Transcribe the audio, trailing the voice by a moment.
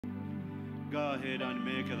Go ahead and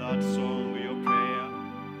make that song your prayer.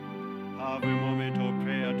 Have a moment of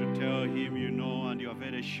prayer to tell him you know and you're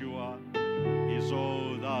very sure he's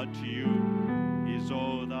all that to you. He's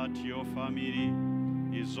all that to your family.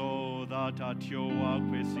 He's all that at your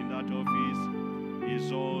workplace in that office.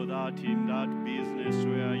 He's all that in that business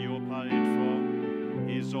where you operate from.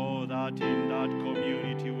 He's all that in that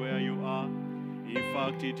community where you are. In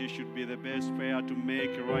fact, it should be the best prayer to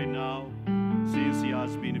make right now, since he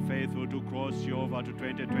has been faithful to cross you over to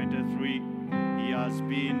 2023. He has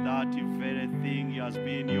been that very thing. He has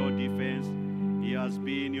been your defense. He has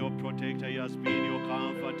been your protector. He has been your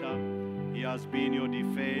comforter. He has been your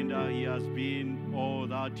defender. He has been all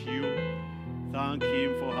that to you. Thank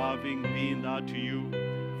him for having been that to you.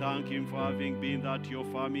 Thank him for having been that to your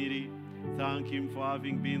family. Thank him for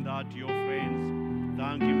having been that to your friends.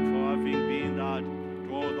 Thank him for having been that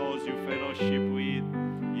to all those you fellowship with.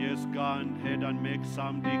 Yes, go ahead and make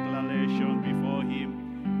some declaration before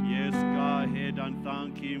him. Yes, go ahead and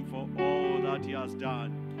thank him for all that he has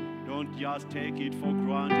done. Don't just take it for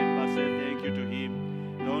granted, but say thank you to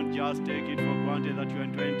him. Don't just take it for granted that you're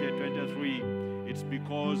in 2023. It's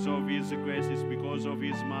because of his grace. It's because of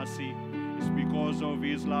his mercy. It's because of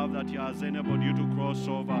his love that he has enabled you to cross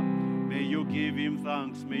over. May you give him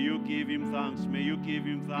thanks. May you give him thanks. May you give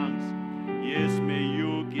him thanks. Yes, may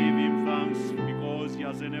you give him thanks because he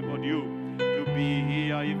has enabled you to be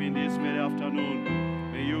here even this very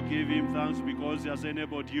afternoon. May you give him thanks because he has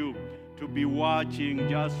enabled you to be watching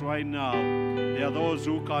just right now. There are those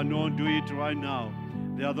who cannot do it right now.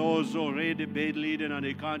 There are those already bedridden and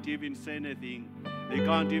they can't even say anything. They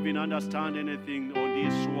can't even understand anything on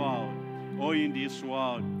this world or in this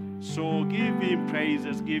world. So give him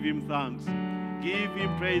praises, give him thanks. Give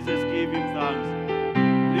him praises, give him thanks.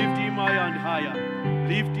 Lift him higher and higher.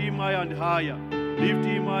 Lift him higher and higher. Lift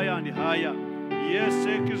him higher and higher. Yes,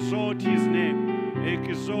 exalt his name.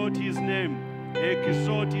 Exalt his name.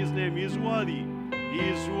 Exalt his name. He is worthy. He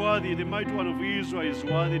is worthy. The mighty one of Israel is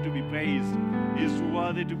worthy to be praised. He is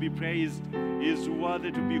worthy to be praised. He is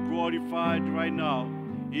worthy to be glorified right now.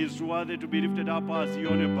 He is worthy to be lifted up as the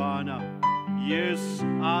only banner. Yes,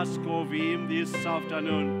 ask of him this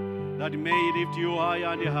afternoon that he may lift you higher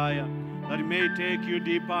and higher, that he may take you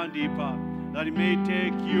deeper and deeper, that he may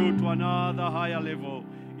take you to another higher level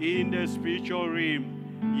in the spiritual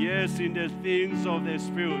realm. Yes, in the things of the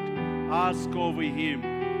Spirit. Ask of him.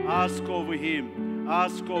 Ask of him.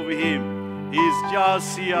 Ask of him. He's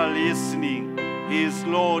just here listening. He is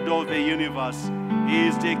Lord of the universe. He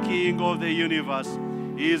is the King of the universe.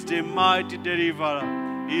 He is the mighty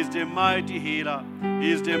deliverer. He is the mighty healer.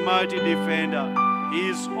 He is the mighty defender. He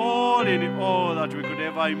is all in all that we could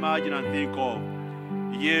ever imagine and think of.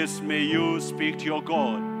 Yes, may you speak to your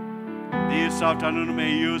God. This afternoon,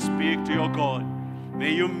 may you speak to your God.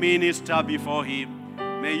 May you minister before him.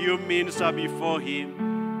 May you minister before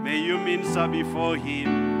him. May you minister before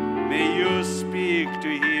him. May you speak to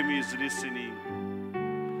him. He is listening.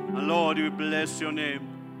 And Lord, we bless your name.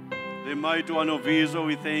 The mighty one of Israel,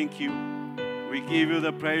 we thank you. We give you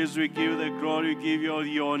the praise, we give you the glory, we give you all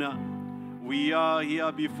the honor. We are here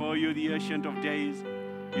before you, the Ancient of Days.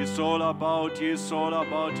 It's all about you, it's all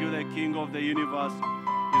about you, the King of the universe.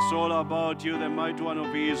 It's all about you, the mighty one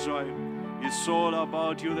of Israel. It's all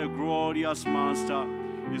about you, the glorious Master.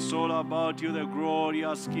 It's all about you, the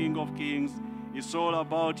glorious King of Kings. It's all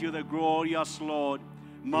about you, the glorious Lord.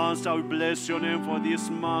 Master, we bless your name for this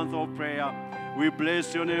month of prayer. We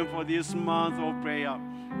bless your name for this month of prayer.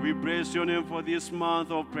 We bless your name for this month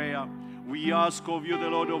of prayer. We ask of you, the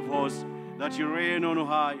Lord of hosts, that you reign on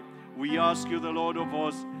high. We ask you, the Lord of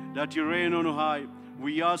hosts, that you reign on high.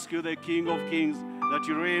 We ask you, the King of kings, that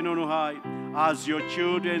you reign on high. As your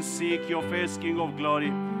children seek your face, King of glory,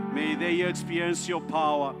 may they experience your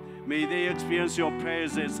power. May they experience your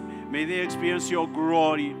presence. May they experience your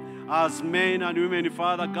glory. As men and women,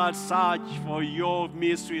 Father God, search for your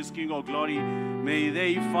mysteries, King of glory, may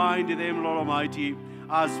they find them, Lord Almighty.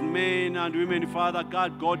 As men and women, Father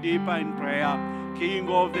God, go deeper in prayer. King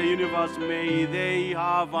of the universe, may they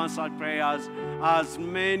have answered prayers. As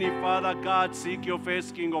many, Father God, seek your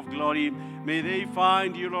face, King of glory, may they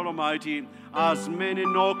find you, Lord Almighty. As many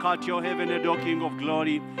knock at your heavenly door, King of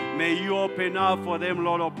glory, may you open up for them,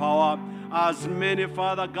 Lord of power. As many,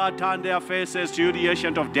 Father God, turn their faces to you, the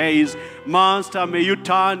Ancient of Days. Master, may you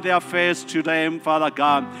turn their face to them, Father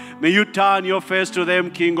God. May you turn your face to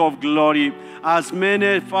them, King of glory. As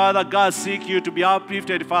many, Father God, seek you to be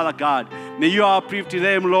uplifted, Father God, may you uplift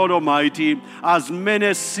them, Lord Almighty. As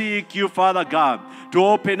many seek you, Father God, to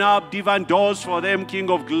open up divine doors for them,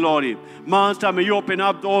 King of glory. Master, may you open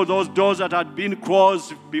up all those doors that had been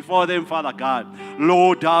closed before them, Father God.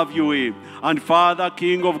 Lord, have your way. And Father,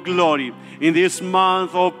 King of glory, in this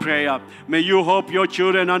month of prayer, may you help your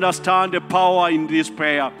children understand the power in this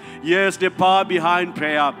prayer. Yes, the power behind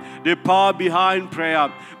prayer. The power behind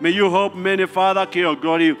prayer. May you help many, Father, King of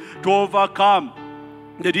glory, to overcome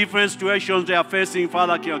the different situations they are facing,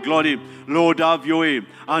 Father, King of glory. Lord, have your way.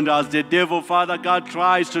 And as the devil, Father God,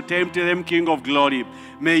 tries to tempt them, King of glory,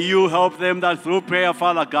 may you help them that through prayer,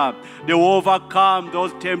 Father God, they will overcome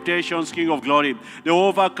those temptations, King of glory. They will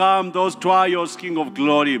overcome those trials, King of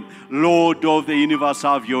glory. Lord of the universe,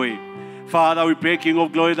 have your way. Father, we pray, King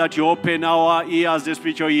of glory, that you open our ears, the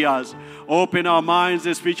spiritual ears. Open our minds,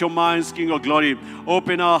 the spiritual minds, King of glory.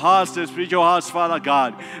 Open our hearts, the spiritual hearts, Father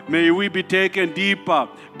God. May we be taken deeper,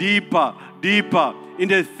 deeper, deeper in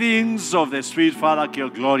the things of the Spirit, Father, King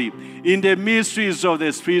of glory. In the mysteries of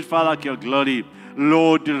the Spirit, Father, King of glory.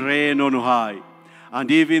 Lord, reign on high. And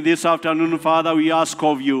even this afternoon, Father, we ask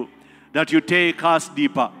of you that you take us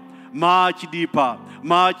deeper, much deeper,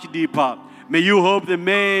 much deeper. May you help the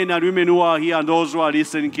men and women who are here and those who are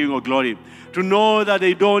listening, King of glory, to know that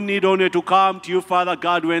they don't need only to come to you, Father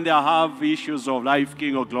God, when they have issues of life,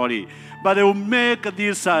 King of glory, but they will make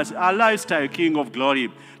this a lifestyle, King of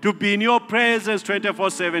glory, to be in your presence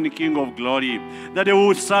 24/7, King of glory, that they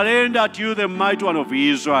will surrender to you, the mighty one of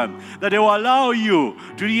Israel, that they will allow you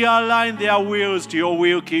to realign their wills to your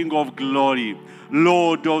will, King of glory.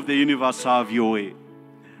 Lord of the universe, have your way.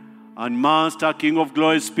 And Master, King of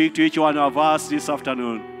glory, speak to each one of us this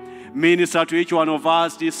afternoon. Minister to each one of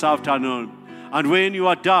us this afternoon. And when you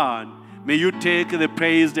are done, may you take the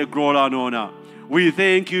praise, the glory, and honor. We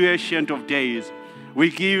thank you, Ancient of Days. We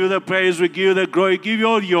give you the praise, we give you the glory, we give you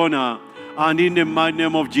all the honor. And in the mighty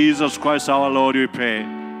name of Jesus Christ, our Lord, we pray.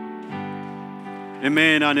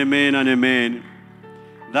 Amen and amen and amen.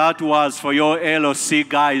 That was for your LOC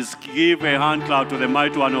guys. Give a hand clap to the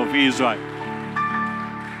mighty one of Israel.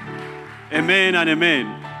 Amen and amen.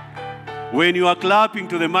 When you are clapping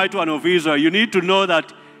to the mighty one of Israel, you need to know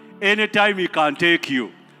that anytime he can take you,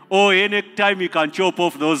 or anytime he can chop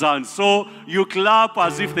off those hands. So you clap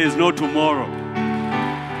as if there's no tomorrow.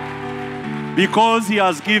 Because he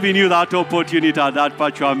has given you that opportunity at that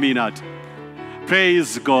particular minute.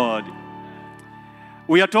 Praise God.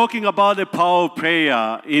 We are talking about the power of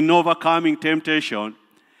prayer in overcoming temptation.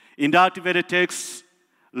 In that very text,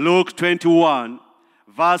 Luke 21,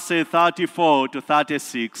 verses 34 to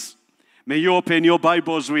 36. May you open your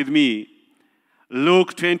Bibles with me.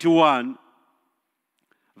 Luke 21,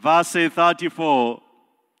 verses 34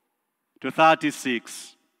 to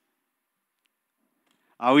 36.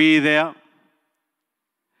 Are we there?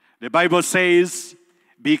 The Bible says,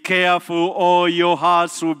 "Be careful, or your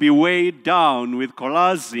hearts will be weighed down with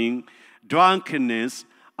carousing, drunkenness,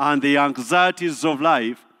 and the anxieties of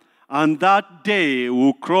life, and that day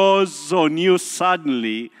will close on you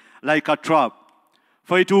suddenly like a trap.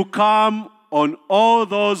 For it will come on all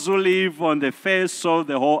those who live on the face of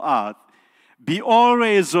the whole earth. Be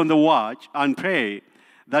always on the watch and pray,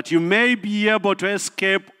 that you may be able to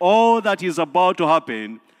escape all that is about to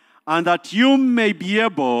happen, and that you may be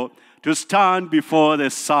able to stand before the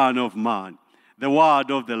Son of Man." The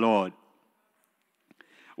word of the Lord.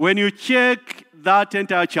 When you check that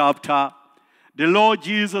entire chapter, the Lord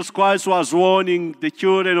Jesus Christ was warning the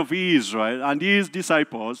children of Israel and his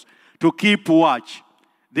disciples to keep watch.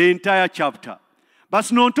 The entire chapter. But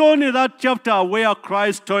not only that chapter where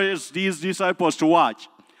Christ tells these disciples to watch,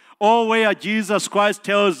 or where Jesus Christ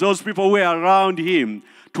tells those people who are around him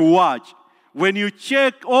to watch. When you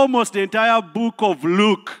check almost the entire book of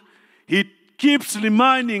Luke, he keeps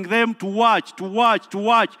reminding them to watch, to watch, to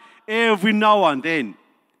watch every now and then.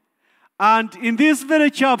 And in this very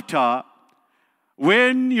chapter,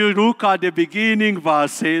 when you look at the beginning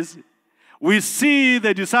verses, we see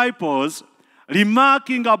the disciples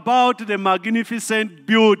remarking about the magnificent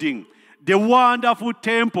building, the wonderful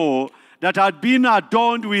temple that had been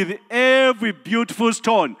adorned with every beautiful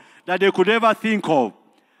stone that they could ever think of.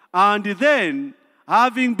 And then,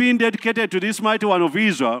 having been dedicated to this mighty one of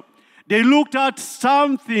Israel, they looked at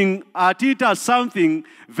it as something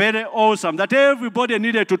very awesome that everybody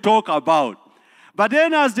needed to talk about. But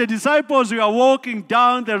then as the disciples were walking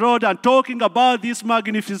down the road and talking about this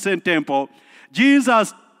magnificent temple,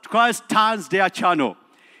 Jesus Christ turns their channel.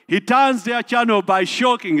 He turns their channel by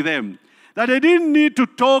shocking them that they didn't need to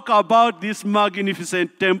talk about this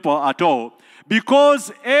magnificent temple at all,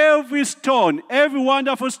 because every stone, every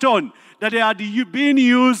wonderful stone that they had been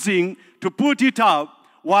using to put it up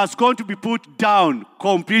was going to be put down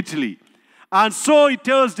completely. And so he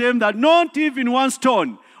tells them that not even one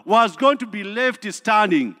stone was going to be left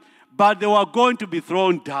standing, but they were going to be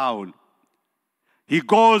thrown down. He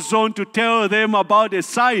goes on to tell them about the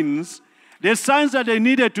signs the signs that they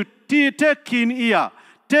needed to take in ear,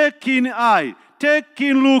 take in eye, take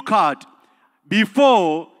in look at,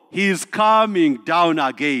 before he is coming down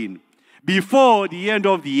again, before the end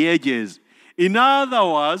of the ages. In other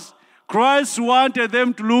words, Christ wanted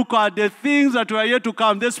them to look at the things that were yet to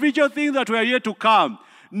come, the spiritual things that were yet to come,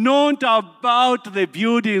 not about the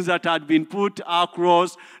buildings that had been put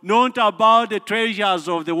across, not about the treasures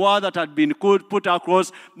of the world that had been put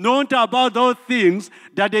across, not about those things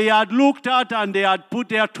that they had looked at and they had put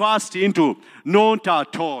their trust into, not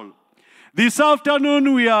at all. This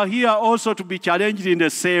afternoon, we are here also to be challenged in the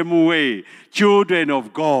same way, children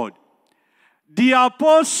of God. The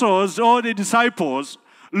apostles or the disciples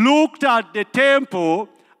looked at the temple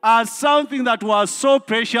as something that was so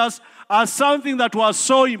precious, as something that was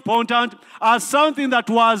so important, as something that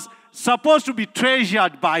was supposed to be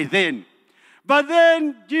treasured by them. But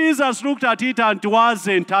then Jesus looked at it and it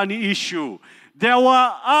wasn't an issue. There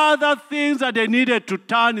were other things that they needed to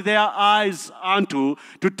turn their eyes onto,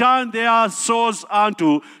 to turn their souls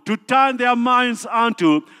onto, to turn their minds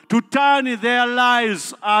onto, to turn their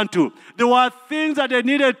lives onto. There were things that they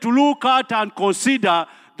needed to look at and consider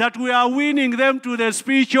that we are winning them to the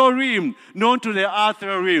spiritual realm, not to the earthly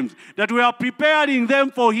realms. That we are preparing them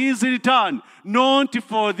for his return, not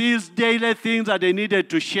for these daily things that they needed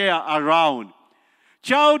to share around.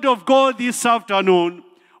 Child of God, this afternoon,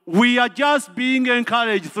 we are just being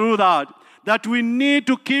encouraged through that we need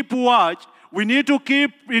to keep watch, we need to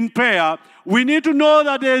keep in prayer, we need to know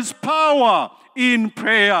that there is power in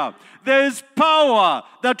prayer. There is power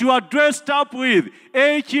that you are dressed up with.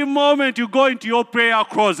 Each moment you go into your prayer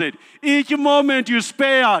closet, each moment you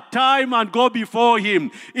spare time and go before him,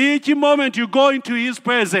 each moment you go into his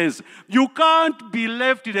presence, you can't be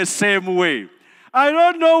left the same way. I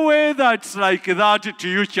don't know whether it's like that to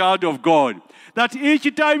you, child of God. That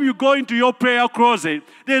each time you go into your prayer closet,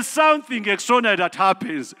 there's something extraordinary that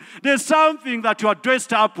happens. There's something that you are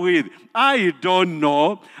dressed up with. I don't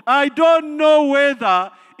know. I don't know whether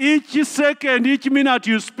each second, each minute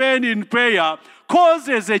you spend in prayer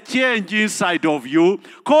causes a change inside of you,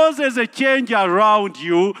 causes a change around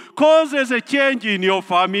you, causes a change in your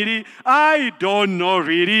family. I don't know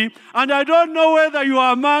really. And I don't know whether you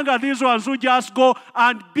are among these ones who just go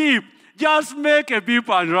and beep, just make a beep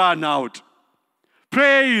and run out.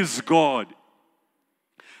 Praise God.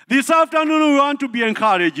 This afternoon we want to be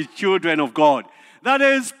encouraged, children of God, that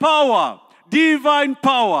there is power, divine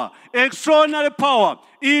power, extraordinary power,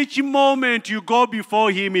 each moment you go before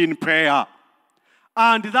him in prayer.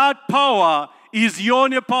 And that power is the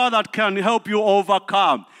only power that can help you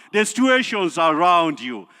overcome the situations around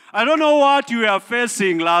you. I don't know what you were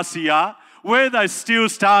facing last year, whether it's still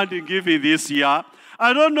standing even this year.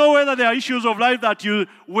 I don't know whether there are issues of life that you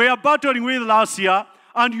were battling with last year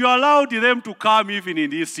and you allowed them to come even in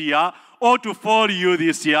this year or to follow you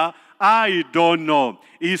this year. I don't know.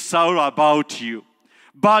 It's all about you.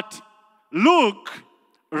 But Luke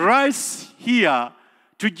writes here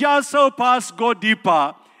to just help us go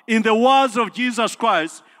deeper in the words of Jesus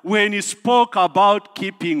Christ when he spoke about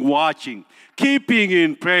keeping watching, keeping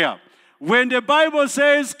in prayer. When the Bible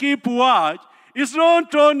says keep watch, it's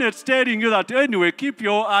not only telling you that, anyway, keep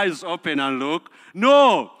your eyes open and look.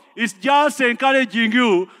 No, it's just encouraging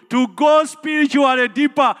you to go spiritually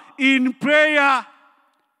deeper in prayer.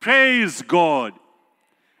 Praise God.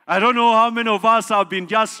 I don't know how many of us have been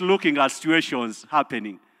just looking at situations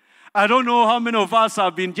happening. I don't know how many of us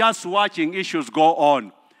have been just watching issues go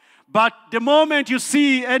on. But the moment you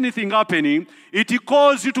see anything happening, it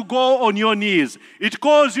calls you to go on your knees. It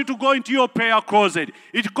calls you to go into your prayer closet.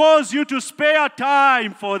 It calls you to spare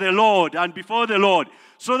time for the Lord and before the Lord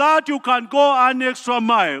so that you can go an extra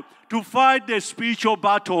mile to fight the spiritual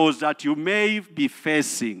battles that you may be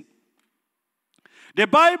facing. The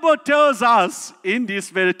Bible tells us in this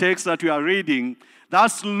very text that we are reading,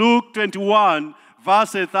 that's Luke 21,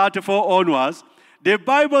 verses 34 onwards, the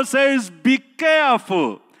Bible says, be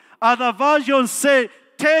careful. Other versions say,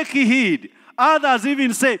 take heed. Others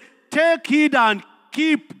even say, take heed and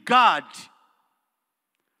keep guard.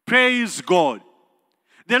 Praise God.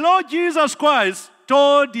 The Lord Jesus Christ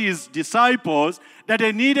told his disciples that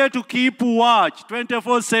they needed to keep watch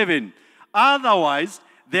 24/7. Otherwise,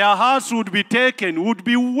 their hearts would be taken, would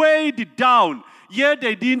be weighed down. Yet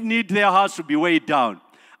they didn't need their hearts to be weighed down.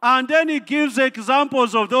 And then he gives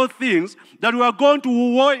examples of those things that were going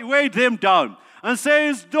to weigh them down. And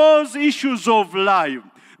says those issues of life,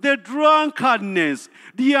 the drunkenness,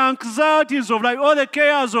 the anxieties of life, all the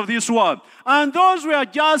cares of this world. And those were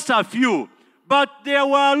just a few. But there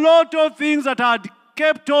were a lot of things that had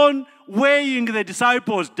kept on weighing the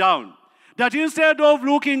disciples down. That instead of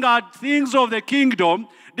looking at things of the kingdom,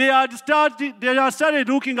 they had started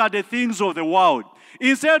looking at the things of the world.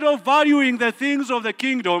 Instead of valuing the things of the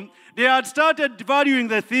kingdom, they had started valuing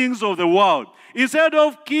the things of the world. Instead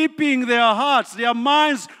of keeping their hearts, their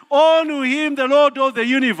minds on Him, the Lord of the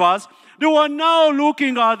universe, they were now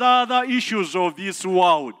looking at the other issues of this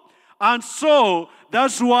world. And so,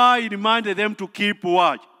 that's why He reminded them to keep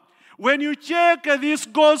watch. When you check this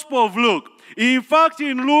Gospel of Luke, in fact,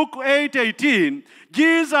 in Luke 8:18,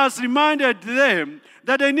 Jesus reminded them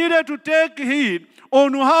that they needed to take heed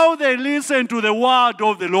on how they listen to the word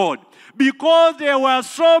of the Lord, because there were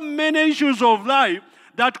so many issues of life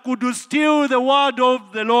that could steal the word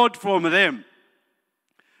of the Lord from them.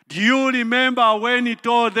 Do you remember when He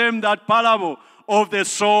told them that parable of the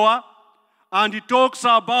sower? And He talks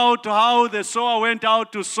about how the sower went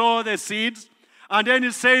out to sow the seeds. And then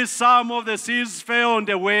He says some of the seeds fell on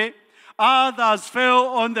the way, others fell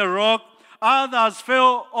on the rock, others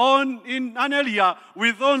fell in an area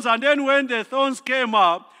with thorns. And then when the thorns came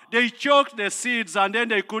up, they choked the seeds and then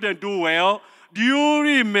they couldn't do well. Do you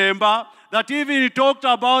remember that even He talked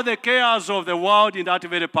about the cares of the world in that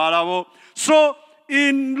very parable? So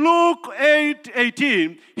in Luke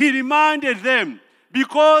 8:18, He reminded them,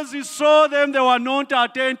 because He saw them, they were not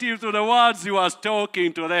attentive to the words He was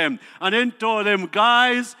talking to them. And then told them,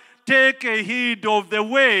 guys, take a heed of the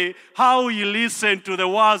way how you listen to the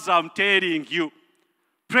words I'm telling you.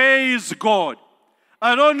 Praise God.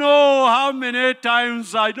 I don't know how many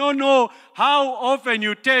times, I don't know how often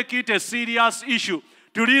you take it a serious issue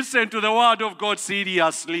to listen to the word of God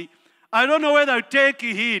seriously. I don't know whether you take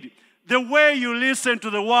heed the way you listen to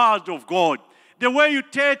the word of God, the way you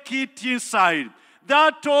take it inside.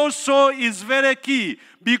 That also is very key,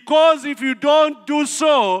 because if you don't do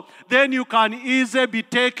so, then you can easily be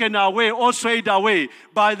taken away or swayed away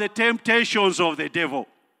by the temptations of the devil.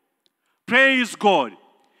 Praise God.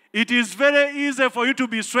 It is very easy for you to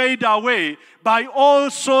be swayed away by all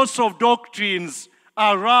sorts of doctrines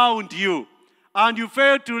around you, and you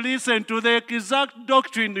fail to listen to the exact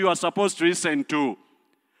doctrine you are supposed to listen to.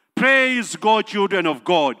 Praise God, children of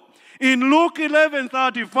God. In Luke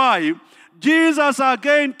 11:35, Jesus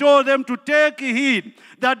again told them to take heed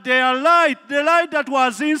that their light, the light that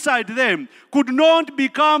was inside them, could not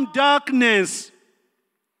become darkness.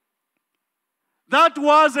 That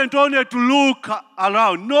wasn't only to look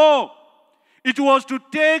around. No, it was to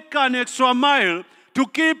take an extra mile, to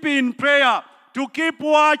keep in prayer, to keep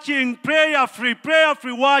watching,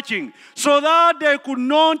 prayer-free watching, so that they could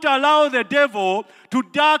not allow the devil to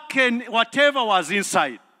darken whatever was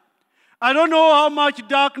inside. I don't know how much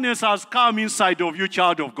darkness has come inside of you,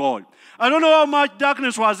 child of God. I don't know how much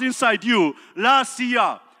darkness was inside you last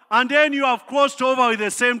year. And then you have crossed over with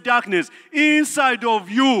the same darkness inside of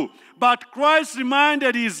you. But Christ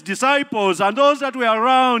reminded His disciples and those that were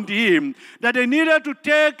around Him that they needed to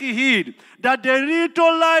take heed that the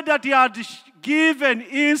little light that He had given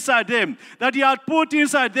inside them, that He had put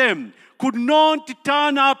inside them, could not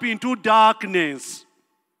turn up into darkness.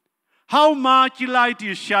 How much light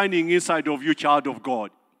is shining inside of you, child of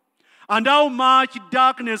God? And how much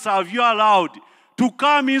darkness have you allowed to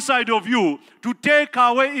come inside of you to take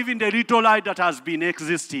away even the little light that has been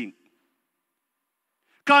existing?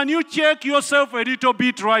 Can you check yourself a little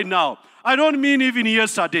bit right now? I don't mean even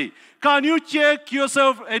yesterday. Can you check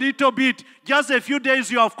yourself a little bit, just a few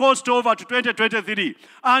days you have crossed over to 2023,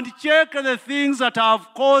 and check the things that have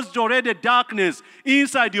caused already darkness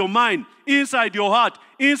inside your mind, inside your heart,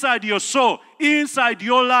 inside your soul, inside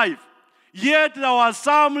your life. Yet there was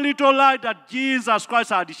some little light that Jesus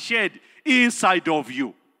Christ had shed inside of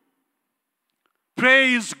you.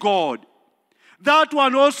 Praise God. That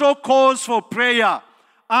one also calls for prayer.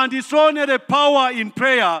 And it's only the power in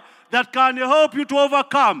prayer that can help you to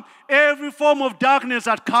overcome every form of darkness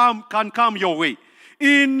that can come your way.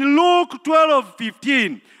 In Luke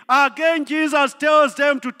 12:15, again Jesus tells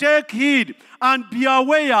them to take heed and be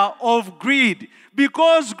aware of greed,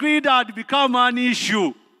 because greed had become an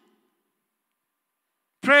issue.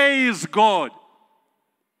 Praise God.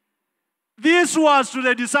 This was to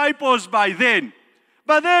the disciples by then.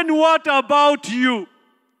 But then what about you?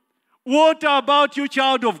 What about you,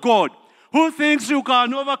 child of God, who thinks you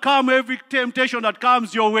can overcome every temptation that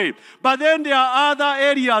comes your way? But then there are other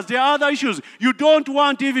areas, there are other issues you don't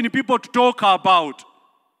want even people to talk about.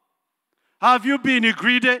 Have you been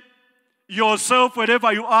greedy yourself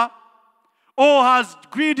wherever you are? Or has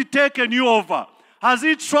greed taken you over? Has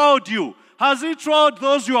it swallowed you? Has it swallowed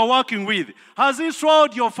those you are working with? Has it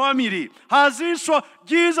swallowed your family? Has it swallowed?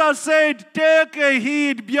 Jesus said, take a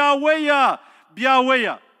heed, be aware, be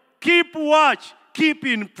aware. Keep watch, keep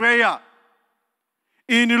in prayer.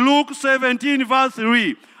 In Luke 17 verse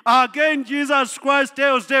 3, Again, Jesus Christ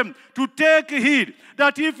tells them to take heed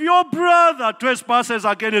that if your brother trespasses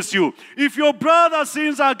against you, if your brother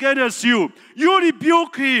sins against you, you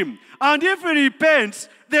rebuke him. And if he repents,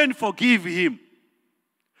 then forgive him.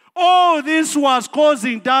 All this was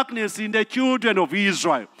causing darkness in the children of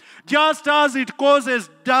Israel, just as it causes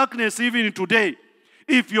darkness even today.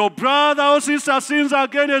 If your brother or sister sins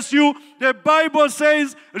against you, the Bible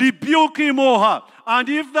says, rebuke him or her. And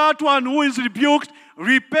if that one who is rebuked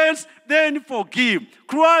repents, then forgive.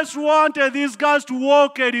 Christ wanted these guys to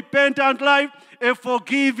walk a repentant life, a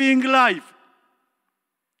forgiving life.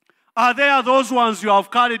 Are there those ones you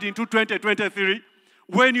have carried into 2023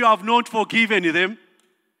 when you have not forgiven them?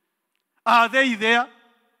 Are they there?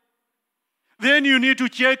 Then you need to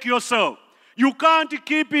check yourself. You can't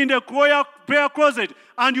keep in the prayer closet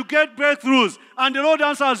and you get breakthroughs and the Lord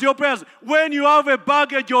answers your prayers when you have a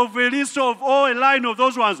baggage of a list of or a line of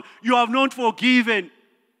those ones you have not forgiven.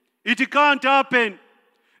 It can't happen.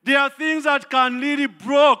 There are things that can really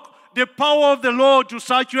break the power of the Lord to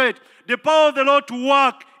saturate, the power of the Lord to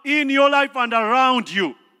work in your life and around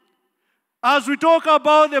you. As we talk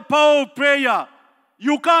about the power of prayer,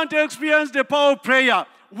 you can't experience the power of prayer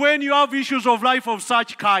when you have issues of life of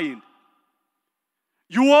such kind.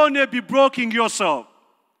 You won't be breaking yourself.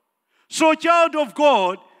 So, child of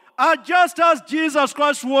God, just as Jesus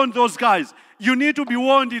Christ warned those guys, you need to be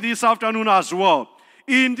warned this afternoon as well.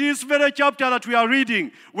 In this very chapter that we are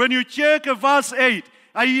reading, when you check verse 8,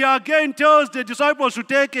 he again tells the disciples to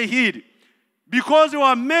take heed, because there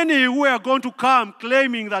were many who were going to come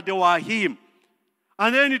claiming that they were him.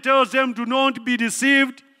 And then he tells them, do not be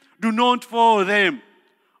deceived, do not follow them.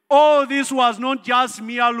 All this was not just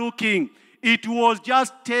mere looking. It was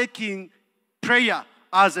just taking prayer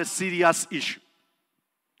as a serious issue.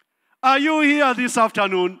 Are you here this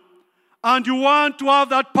afternoon and you want to have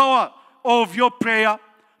that power of your prayer,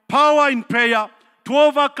 power in prayer, to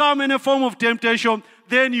overcome any form of temptation?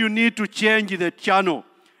 Then you need to change the channel.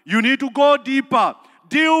 You need to go deeper.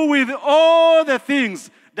 Deal with all the things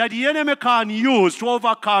that the enemy can use to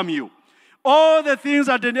overcome you. All the things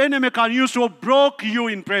that the enemy can use to block you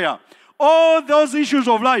in prayer. All those issues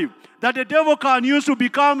of life that the devil can use to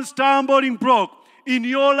become stumbling block in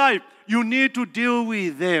your life, you need to deal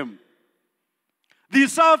with them.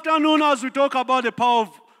 This afternoon, as we talk about the power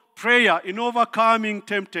of prayer in overcoming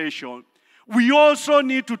temptation, we also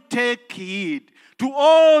need to take heed to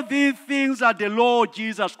all these things that the Lord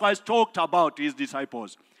Jesus Christ talked about to his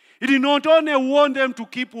disciples. He did not only want them to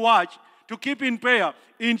keep watch, to keep in prayer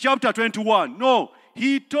in chapter 21. No,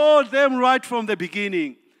 he told them right from the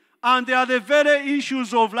beginning. And they are the very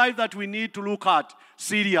issues of life that we need to look at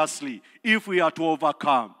seriously if we are to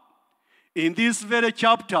overcome. In this very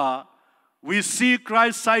chapter, we see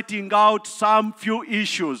Christ citing out some few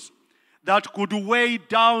issues that could weigh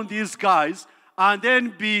down these guys and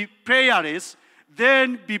then be prayerless,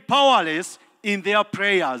 then be powerless in their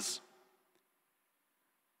prayers.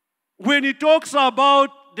 When he talks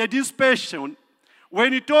about the dissipation,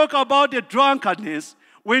 when he talks about the drunkenness,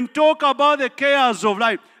 when he talks about the cares of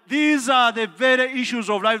life, these are the very issues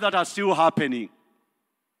of life that are still happening.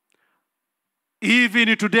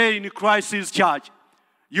 Even today in Christ's church,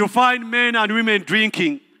 you find men and women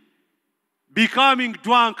drinking, becoming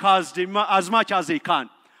drunk as much as they can.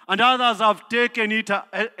 And others have taken it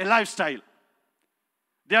a lifestyle.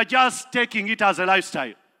 They are just taking it as a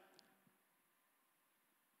lifestyle.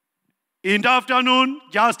 In the afternoon,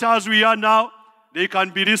 just as we are now, they can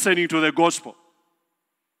be listening to the gospel.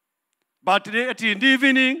 But in the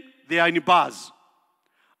evening, they are in bars.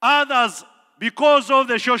 Others, because of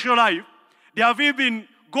the social life, they have even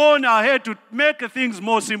gone ahead to make things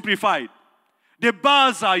more simplified. The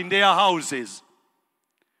bars are in their houses.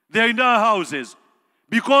 They're in their houses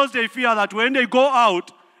because they fear that when they go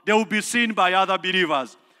out, they will be seen by other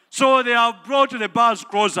believers. So they have brought the bars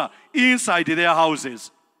closer inside their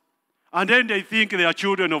houses. And then they think they are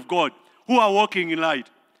children of God who are walking in light.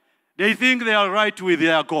 They think they are right with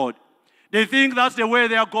their God. They think that's the way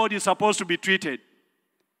their God is supposed to be treated.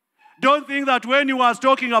 Don't think that when he was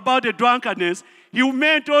talking about the drunkenness, he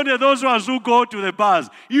meant only those ones who go to the bars.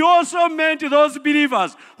 He also meant those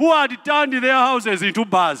believers who had turned their houses into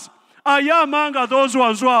bars. Are you among those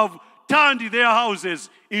ones who have turned their houses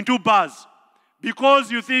into bars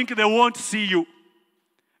because you think they won't see you?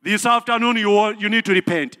 This afternoon, you need to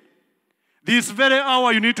repent. This very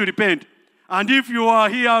hour, you need to repent. And if you are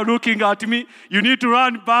here looking at me, you need to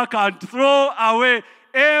run back and throw away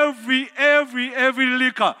every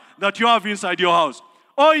liquor that you have inside your house.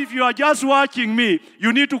 Or if you are just watching me,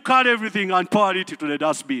 you need to cut everything and pour it to the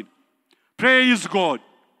dustbin. Praise God.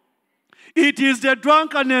 It is the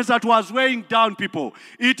drunkenness that was weighing down people.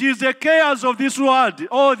 It is the cares of this world,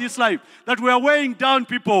 all this life, that were weighing down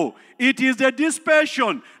people. It is the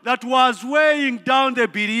dispersion that was weighing down the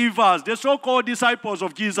believers, the so-called disciples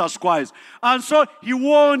of Jesus Christ. And so he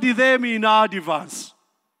warned them in advance.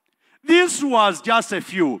 This was just a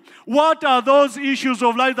few. What are those issues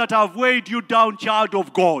of life that have weighed you down, child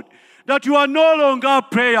of God? That you are no longer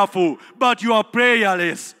prayerful, but you are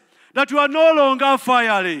prayerless. That you are no longer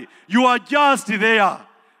fiery, you are just there.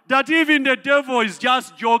 That even the devil is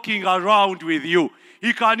just joking around with you.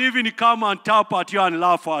 He can even come and tap at you and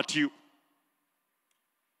laugh at you.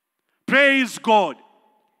 Praise God.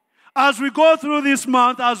 As we go through this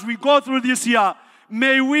month, as we go through this year,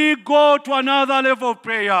 may we go to another level of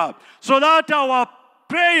prayer so that our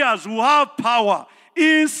prayers will have power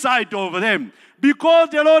inside of them. Because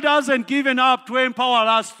the Lord hasn't given up to empower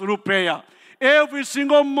us through prayer. Every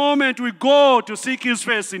single moment we go to seek His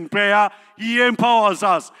face in prayer, He empowers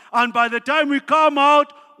us. And by the time we come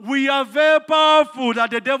out, we are very powerful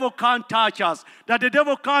that the devil can't touch us, that the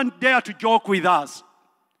devil can't dare to joke with us.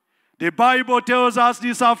 The Bible tells us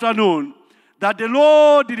this afternoon that the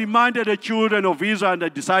Lord reminded the children of Israel and the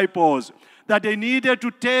disciples that they needed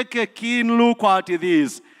to take a keen look at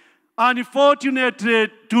this. Unfortunately,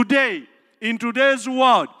 today, in today's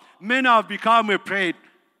world, men have become a prey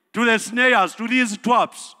to the snares, to these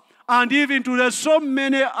traps, and even to the so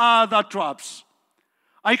many other traps.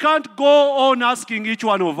 I can't go on asking each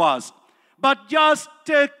one of us, but just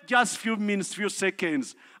take just few minutes, few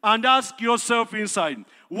seconds, and ask yourself inside,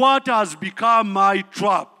 what has become my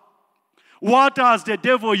trap? What has the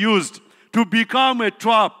devil used to become a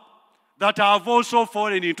trap that I have also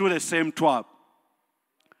fallen into the same trap?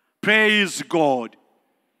 Praise God.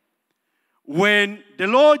 When the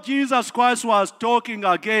Lord Jesus Christ was talking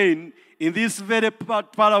again in this very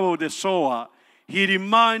parable of the sower, He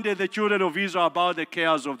reminded the children of Israel about the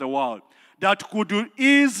cares of the world that could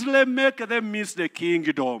easily make them miss the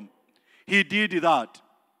kingdom. He did that.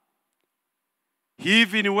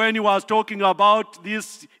 Even when He was talking about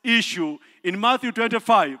this issue in Matthew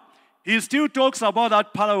 25, He still talks about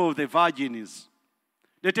that parable of the virgins,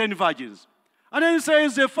 the 10 virgins. And then He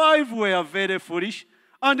says the 5 were very foolish,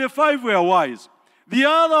 and the 5 were wise. The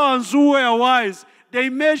other ones who were wise, they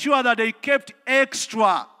made sure that they kept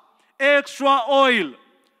extra oil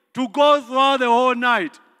to go throughout the whole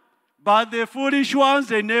night. But the foolish ones,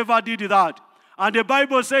 they never did that. And the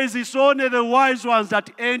Bible says it's only the wise ones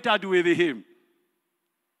that entered with Him.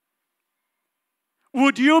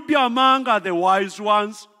 Would you be among the wise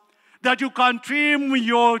ones? That you can trim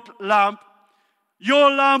your lamp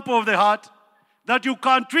of the heart, that you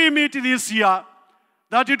can trim it this year,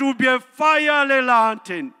 that it will be a fiery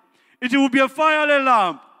lantern. It will be a fiery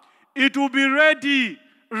lamp. It will be ready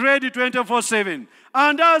 24/7.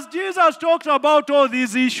 And as Jesus talked about all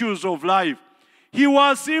these issues of life, He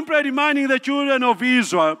was simply reminding the children of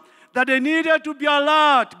Israel that they needed to be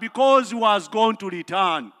alert because He was going to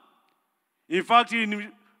return. In fact,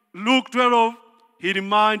 in Luke 12, He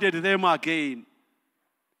reminded them again.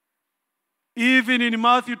 Even in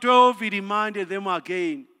Matthew 12, He reminded them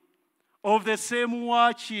again of the same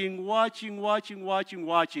watching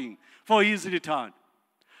for His return.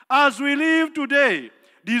 As we live today,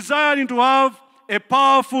 desiring to have a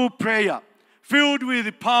powerful prayer filled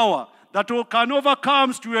with power that can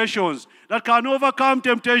overcome situations, that can overcome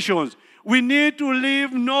temptations, we need to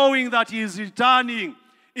live knowing that He is returning.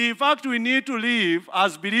 In fact, we need to live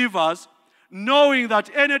as believers knowing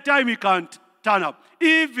that anytime He can turn up,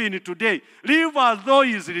 even today. Live as though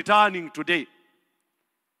He is returning today.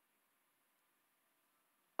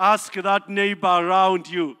 Ask that neighbor around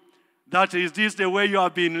you, that is this the way you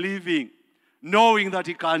have been living, knowing that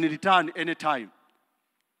He can return anytime.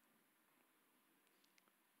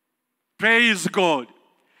 Praise God.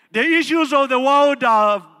 The issues of the world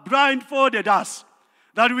have blindfolded us,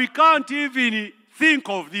 that we can't even think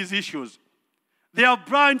of these issues. They have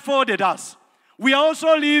blindfolded us. We are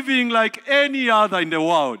also living like any other in the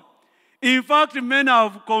world. In fact, men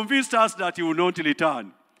have convinced us that He will not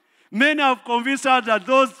return. Men have convinced us that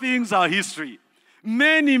those things are history.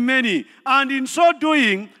 Many. And in so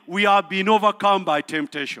doing, we have been overcome by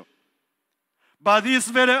temptation. But this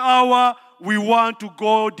very hour, we want to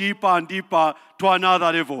go deeper and deeper to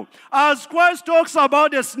another level. As Christ talks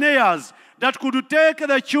about the snares that could take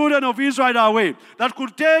the children of Israel away, that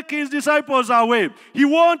could take His disciples away, He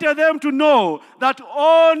wanted them to know that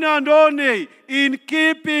only and only in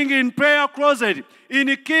keeping in prayer closet,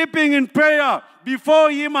 in keeping in prayer before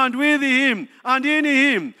Him and with Him and in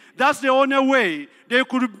Him, that's the only way they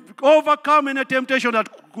could overcome any temptation that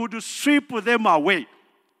could sweep them away.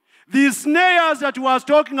 These snares that he was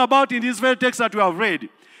talking about in this very text that we have read,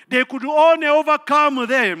 they could only overcome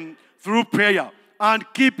them through prayer and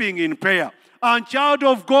keeping in prayer. And child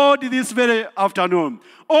of God, this very afternoon,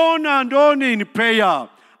 on and on in prayer,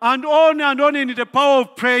 and on in the power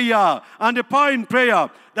of prayer and the power in prayer,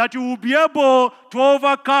 that you will be able to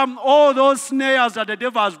overcome all those snares that the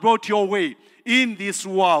devil has brought your way in this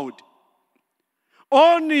world.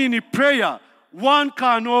 Only in prayer one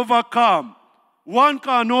can overcome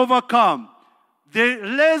the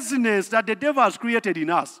laziness that the devil has created in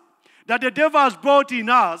us, that the devil has brought in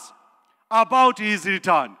us about his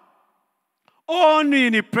return. Only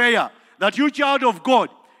in prayer that you, child of God,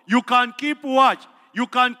 you can keep watch, you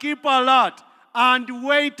can keep alert, and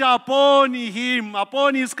wait upon him,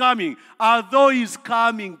 upon his coming, as though he's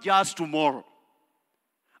coming just tomorrow.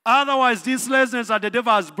 Otherwise, this laziness that the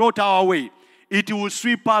devil has brought our way, it will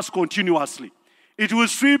sweep us continuously. It will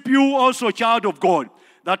sweep you also, child of God,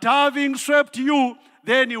 that having swept you,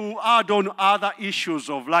 then you will add on other issues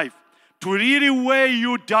of life to really weigh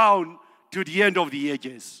you down to the end of the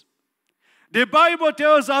ages. The Bible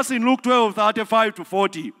tells us in Luke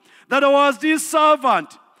 12:35-40, that there was this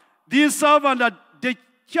servant that the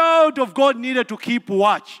child of God needed to keep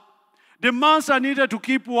watch. The master needed to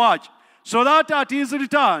keep watch, so that at his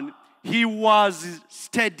return, he was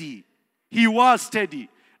steady. He was steady,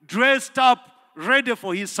 dressed up, ready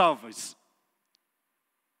for his service.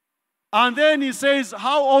 And then he says,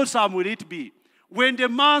 how awesome will it be when the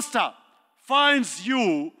master finds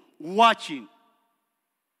you watching,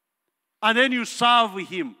 and then you serve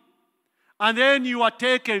him, and then you are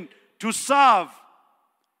taken to serve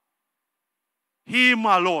him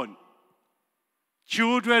alone.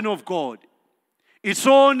 Children of God, it's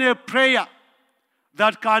only prayer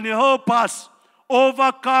that can help us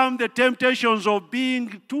overcome the temptations of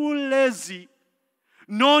being too lazy,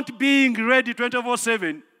 not being ready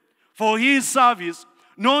 24/7 for his service,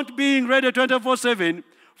 not being ready 24/7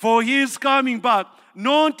 for his coming back,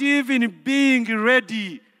 not even being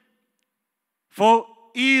ready for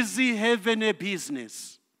easy heavenly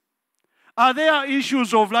business. Are there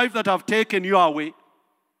issues of life that have taken you away,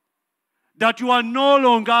 that you are no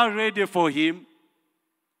longer ready for him?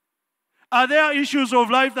 Are there issues of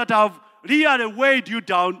life that have really weighed you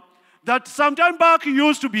down, that sometime back you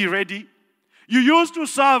used to be ready, you used to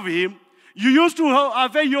serve him, you used to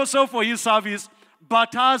avail yourself for his service,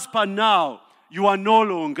 but as per now, you are no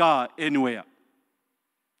longer anywhere?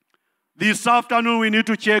 This afternoon we need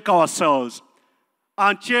to check ourselves,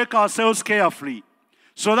 and check ourselves carefully,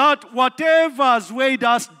 so that whatever has weighed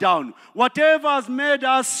us down, whatever has made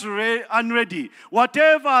us unready,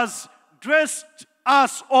 whatever has dressed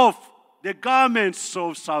us off the garments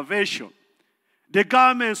of salvation, the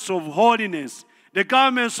garments of holiness, the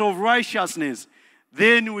garments of righteousness,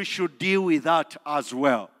 then we should deal with that as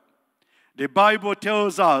well. The Bible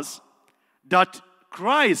tells us that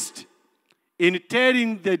Christ, in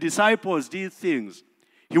telling the disciples these things,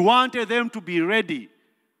 he wanted them to be ready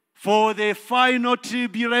for the final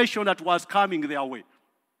tribulation that was coming their way.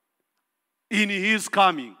 In his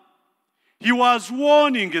coming, he was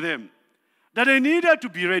warning them that they needed to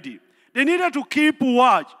be ready. They needed to keep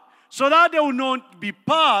watch, so that they would not be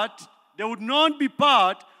part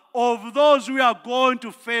of those who are going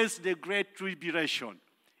to face the great tribulation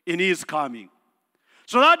in his coming.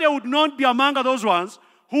 So that they would not be among those ones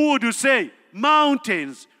who would say,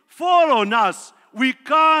 mountains, fall on us. We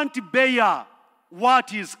can't bear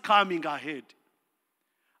what is coming ahead.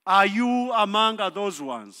 Are you among those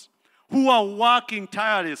ones who are working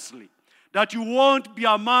tirelessly, that you won't be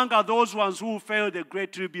among those ones who fail the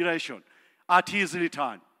great tribulation at his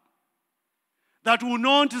return? That will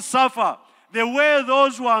not suffer the way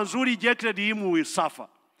those ones who rejected him will suffer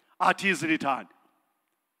at his return.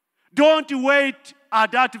 Don't wait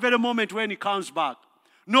at that very moment when he comes back.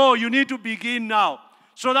 No, you need to begin now,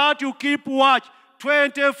 so that you keep watch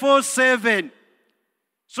 24/7.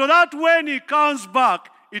 So that when he comes back,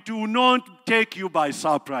 it will not take you by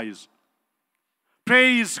surprise.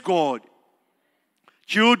 Praise God.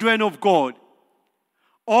 Children of God,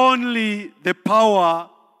 only the power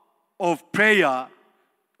of prayer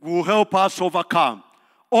will help us overcome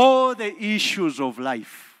all the issues of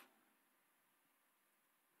life.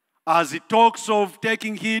 As it talks of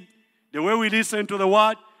taking heed, the way we listen to the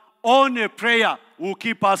word, only prayer will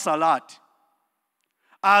keep us alert.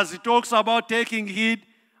 As it talks about taking heed,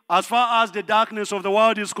 as far as the darkness of the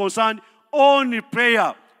world is concerned, only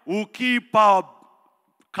prayer will keep our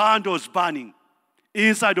candles burning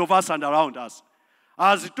inside of us and around us.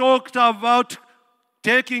 As it talked about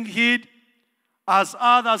taking heed, as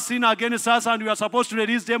others sin against us and we are supposed to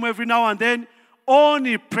release them every now and then,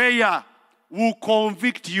 only prayer will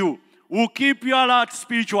convict you, will keep your heart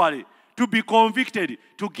spiritually, to be convicted,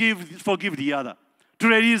 to forgive the other, to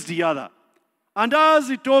release the other. And as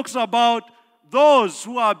it talks about those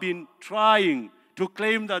who have been trying to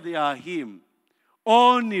claim that they are Him,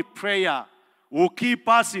 only prayer will keep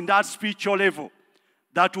us in that spiritual level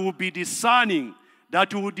that will be discerning,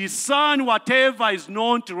 that will discern whatever is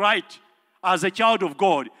not right as a child of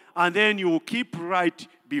God, and then you will keep right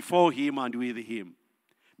before Him and with Him.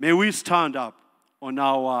 May we stand up on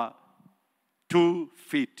our 2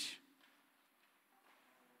 feet.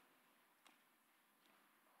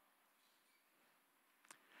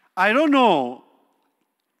 I don't know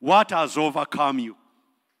what has overcome you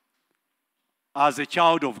as a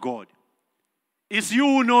child of God. It's you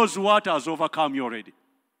who knows what has overcome you already.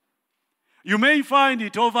 You may find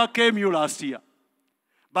it overcame you last year.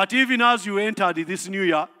 But even as you entered this new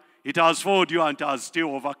year, it has followed you and has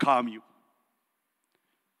still overcome you.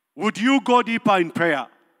 Would you go deeper in prayer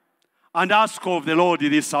and ask of the Lord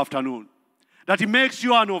this afternoon that He makes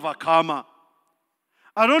you an overcomer?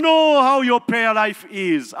 I don't know how your prayer life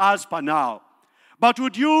is as per now, but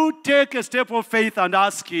would you take a step of faith and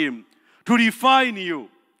ask Him to refine you,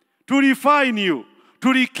 to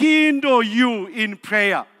rekindle you in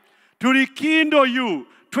prayer, to rekindle you,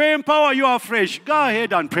 to empower you afresh? Go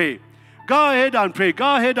ahead and pray. Go ahead and pray.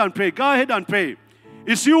 Go ahead and pray. Go ahead and pray.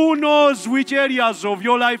 It's you who knows which areas of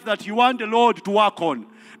your life that you want the Lord to work on,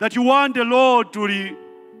 that you want the Lord to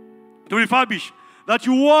refurbish, that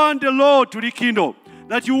you want the Lord to rekindle,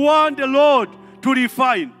 that you want the Lord to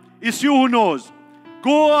refine. It's you who knows.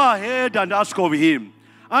 Go ahead and ask of Him.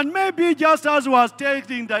 And maybe just as was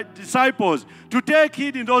taking the disciples to take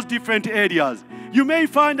heed in those different areas, you may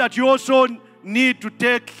find that you also need to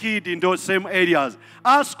take heed in those same areas.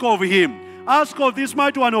 Ask of Him. Ask of this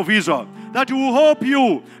mighty one of Israel that He will help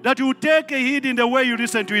you, that you will take a heed in the way you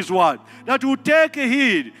listen to His word, that you will take a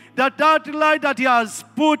heed that that light that He has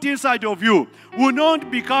put inside of you will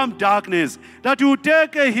not become darkness, that you will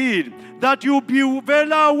take a heed, that you will be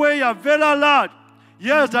very aware, very alert.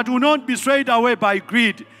 Yes, that will not be swayed away by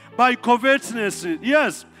greed, by covetousness.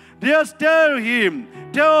 Yes, tell Him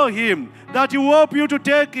that He will help you to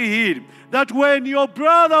take heed, that when your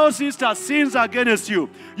brother or sister sins against you,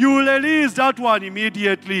 you will release that one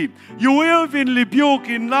immediately. You will even rebuke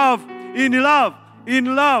in love,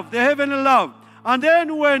 the heavenly love. And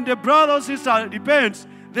then when the brother or sister repents,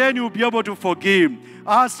 then you'll be able to forgive.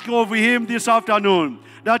 Ask of Him this afternoon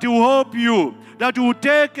that He will help you, that you will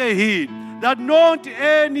take a heed, that not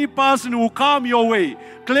any person will come your way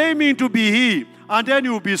claiming to be He, and then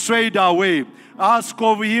you will be swayed away. Ask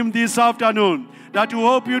of Him this afternoon that will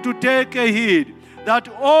help you to take a heed, that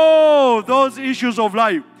all those issues of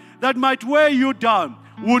life that might weigh you down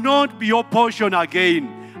will not be your portion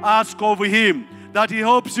again. Ask of Him that He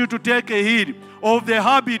helps you to take a heed of the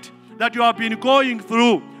habit that you have been going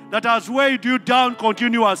through that has weighed you down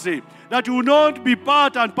continuously, that you will not be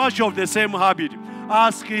part and parcel of the same habit.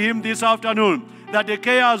 Ask Him this afternoon that the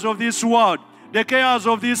cares of this world, the cares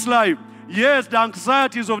of this life, yes, the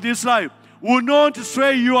anxieties of this life will not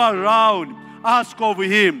sway you around. Ask of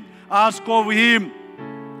Him. Ask of Him.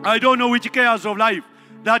 I don't know which cares of life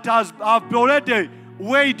that have already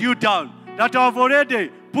weighed you down, that have already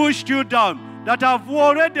pushed you down, that have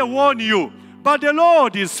already worn you. But the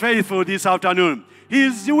Lord is faithful this afternoon. He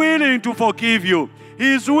is willing to forgive you.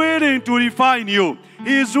 He is willing to refine you.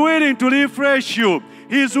 He is willing to refresh you.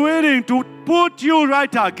 He is willing to put you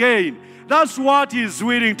right again. That's what He is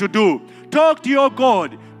willing to do. Talk to your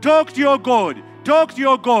God. Talk to your God. Talk to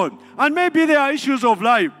your God. And maybe there are issues of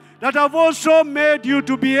life that have also made you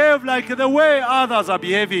to behave like the way others are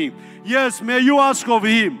behaving. Yes, may you ask of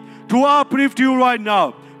Him to uplift you right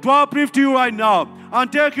now, and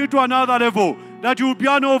take you to another level, that you will be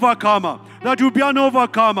an overcomer, that you will be an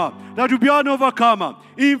overcomer, that you will be an overcomer.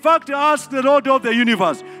 In fact, ask the Lord of the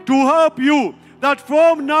universe to help you, that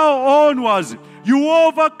from now onwards, you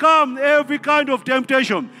overcome every kind of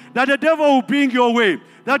temptation that the devil will bring your way,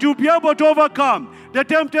 that you'll be able to overcome the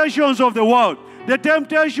temptations of the world, the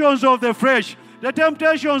temptations of the flesh, the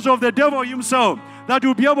temptations of the devil himself, that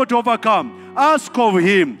you'll be able to overcome. Ask of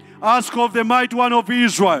Him. Ask of the mighty one of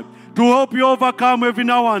Israel to help you overcome every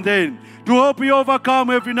now and then, to help you overcome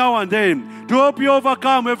every now and then, to help you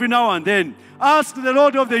overcome every now and then. Ask the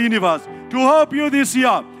Lord of the universe to help you this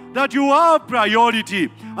year, that you have priority,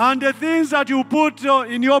 and the things that you put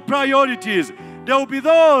in your priorities, there will be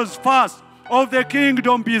those first of the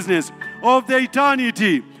kingdom business, of the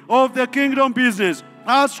eternity, of the kingdom business.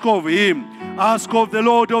 Ask of Him. Ask of the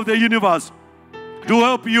Lord of the universe to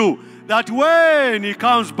help you, that when He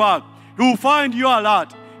comes back, He will find you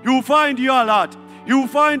alert. He will find you alert. He will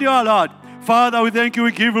find you alert. Father, we thank you,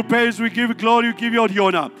 we give you praise, we give you glory, we give you all the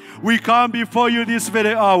honor. We come before you this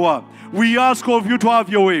very hour. We ask of you to have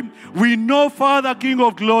your way. We know, Father, King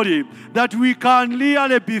of glory, that we can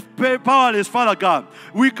really be powerless, Father God.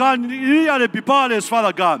 We can really be powerless,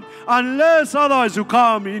 Father God, unless otherwise you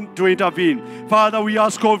come in to intervene. Father, we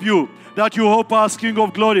ask of you that you help us, King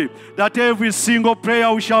of glory, that every single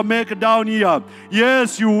prayer we shall make down here,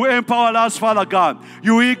 yes, you empower us, Father God.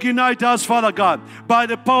 You ignite us, Father God, by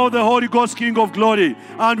the power of the Holy Ghost, King of glory,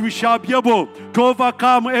 and we shall be able to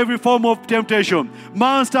overcome every form of temptation.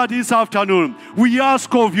 Master, this afternoon, we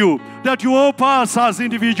ask of you that you help us as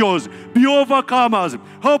individuals be overcomers.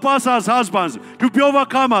 Help us as husbands to be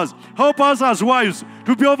overcomers. Help us as wives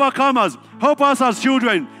to be overcomers. Help us as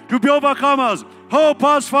children to be overcomers. Help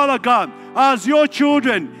us, Father God, as your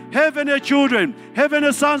children,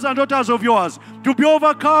 heavenly sons and daughters of yours, to be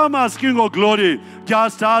overcome as King of glory,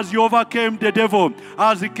 just as you overcame the devil,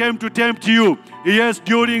 as he came to tempt you. Yes,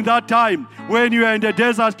 during that time, when you are in the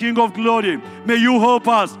desert, King of glory, may you help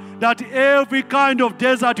us that every kind of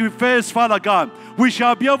desert we face, Father God, we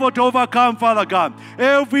shall be able to overcome, Father God.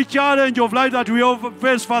 Every challenge of life that we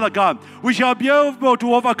face, Father God, we shall be able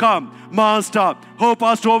to overcome. Master, help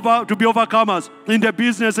us to be overcomers in the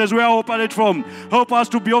businesses where we operate from. Help us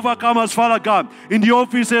to be overcomers, Father God, in the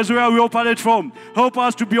offices where we operate from. Help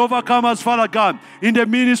us to be overcomers, Father God, in the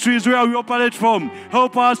ministries where we operate from.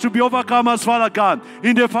 Help us to be overcomers, Father God,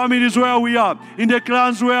 in the families where we are, in the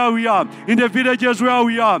clans where we are, in the villages where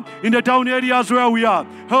we are, in the town areas where we are.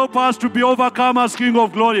 Help us to be overcomers, King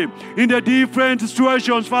of glory, in the different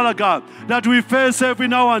situations, Father God, that we face every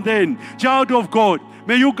now and then. Child of God,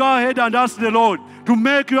 may you go ahead and ask the Lord to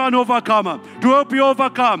make you an overcomer, to help you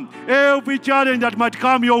overcome every challenge that might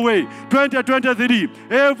come your way. 2023,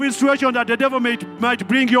 every situation that the devil might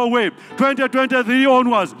bring your way. 2023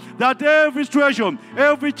 onwards, that every situation,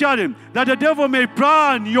 every challenge that the devil may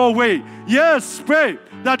plan your way. Yes, pray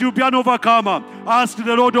that you'll be an overcomer. Ask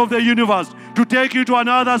the Lord of the universe to take you to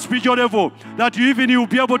another spiritual level, that you'll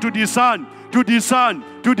be able to discern.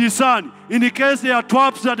 In the case there are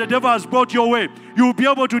traps that the devil has brought your way, you'll be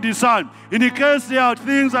able to discern. In the case there are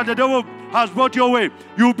things that the devil has brought your way,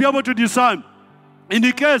 you'll be able to discern. In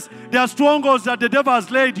the case there are strongholds that the devil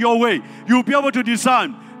has laid your way, you'll be able to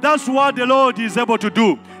discern. That's what the Lord is able to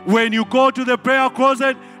do. When you go to the prayer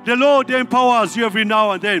closet, the Lord empowers you every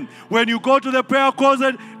now and then. When you go to the prayer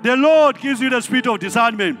closet, the Lord gives you the spirit of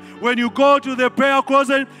discernment. When you go to the prayer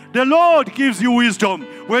closet, the Lord gives you wisdom.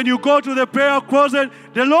 When you go to the prayer closet,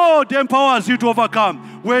 the Lord empowers you to overcome.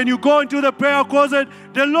 When you go into the prayer closet,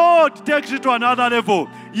 the Lord takes you to another level.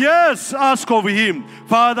 Yes, ask of Him.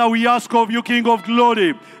 Father, we ask of you, King of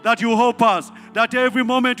glory, that you help us, that every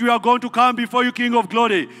moment we are going to come before you, King of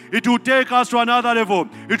glory, it will take us to another level.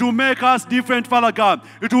 It will make us different, Father God.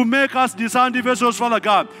 It will make us discerning vessels, Father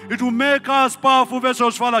God. It will make us powerful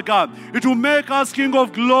vessels, Father God. It will make us, King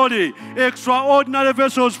of glory, extraordinary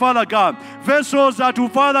vessels, Father God. Vessels that will,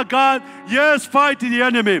 Father God, yes, fight the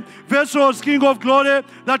enemy. Vessels, King of glory,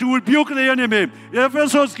 that will rebuke the enemy.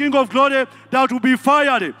 Vessels, King of glory, that will be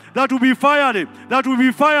fired. That will be fired. That will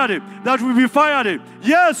be fired. That will be fired.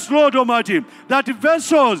 Yes, Lord Almighty, that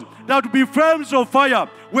vessels that will be flames of fire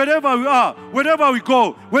wherever we are, wherever we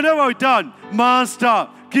go, wherever we turn. Master,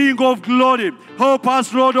 King of glory, help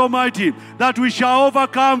us, Lord Almighty, that we shall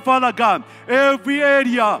overcome, Father God, every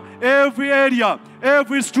area,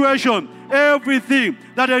 every situation, everything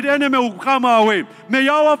that the enemy will come our way. May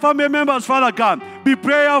our family members, Father God, be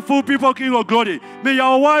prayerful people, King of glory. May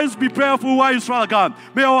our wives be prayerful wives, Father God.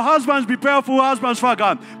 May our husbands be prayerful husbands, Father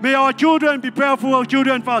God. May our children be prayerful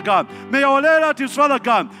children, Father God. May our relatives, Father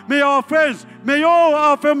God. May our friends, may all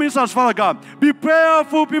our families, Father God, be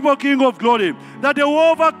prayerful people, King of glory, that they will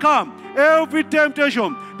overcome every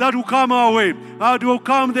temptation that will come our way, that will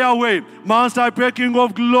come their way. Master, I pray, King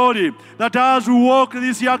of glory, that as we walk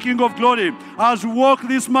this year, King of glory, as we walk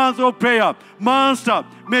this month of prayer, Master,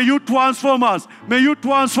 may you transform us. May you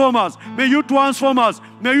transform us. May you transform us.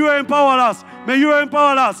 May you empower us. May you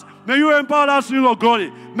empower us. May you empower us, King of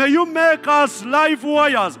glory. May you make us life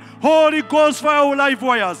warriors. Holy Ghost fire life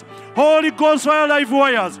warriors. Holy Ghost fire life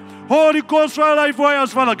warriors. Holy Ghost fire life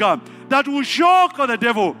warriors, Father God, that will shock the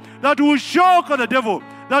devil. That will shock the devil.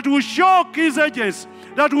 That will shock his agents.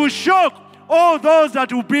 That will shock all those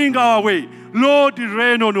that will bring our way. Lord,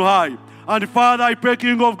 reign on high. And Father, I pray,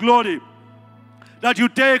 King of glory, that you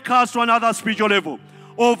take us to another spiritual level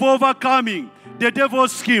of overcoming the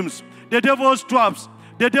devil's schemes, the devil's traps,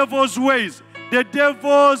 the devil's ways, the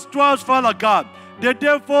devil's traps, Father God, the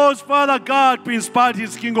devil's, Father God,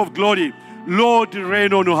 principalities, King of glory. Lord,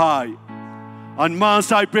 reign on high. And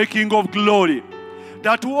Master, I pray, King of glory,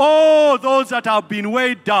 that to all those that have been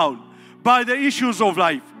weighed down by the issues of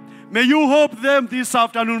life, may you help them this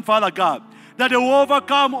afternoon, Father God, that they will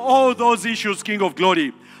overcome all those issues, King of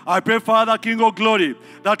Glory. I pray, Father, King of Glory,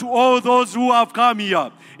 that to all those who have come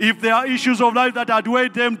here, if there are issues of life that had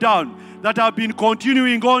weighed them down, that have been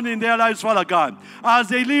continuing on in their lives, Father God, as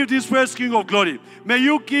they leave this place, King of Glory, may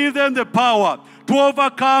you give them the power to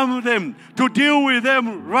overcome them, to deal with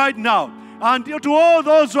them right now. And to all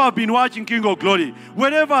those who have been watching, King of Glory,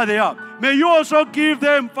 wherever they are, may you also give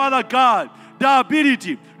them, Father God, the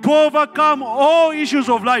ability to overcome all issues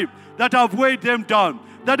of life that have weighed them down,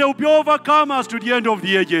 that they will be overcomers to the end of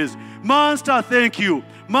the ages. Master, thank you.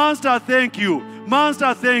 Master, thank you.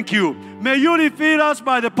 Master, thank you. May you refill us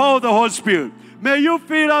by the power of the Holy Spirit. May you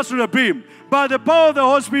fill us to the brim by the power of the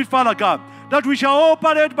Holy Spirit, Father God, that we shall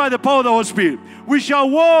operate by the power of the Holy Spirit. We shall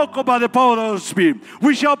walk by the power of the Holy Spirit.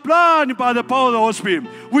 We shall plan by the power of the Holy Spirit.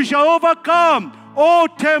 We shall overcome all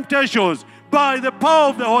temptations by the power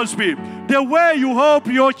of the Holy Spirit. The way you help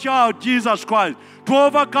your child, Jesus Christ, to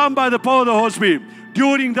overcome by the power of the Holy Spirit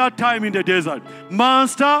during that time in the desert.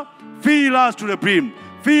 Master, fill us to the brim.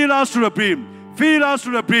 Fill us to the brim. Fill us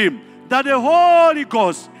to the brim. That the Holy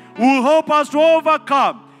Ghost will help us to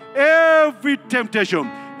overcome every temptation,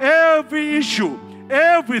 every issue,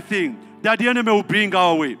 everything that the enemy will bring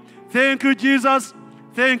our way. Thank you, Jesus.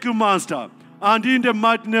 Thank you, Master. And in the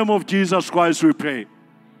mighty name of Jesus Christ we pray.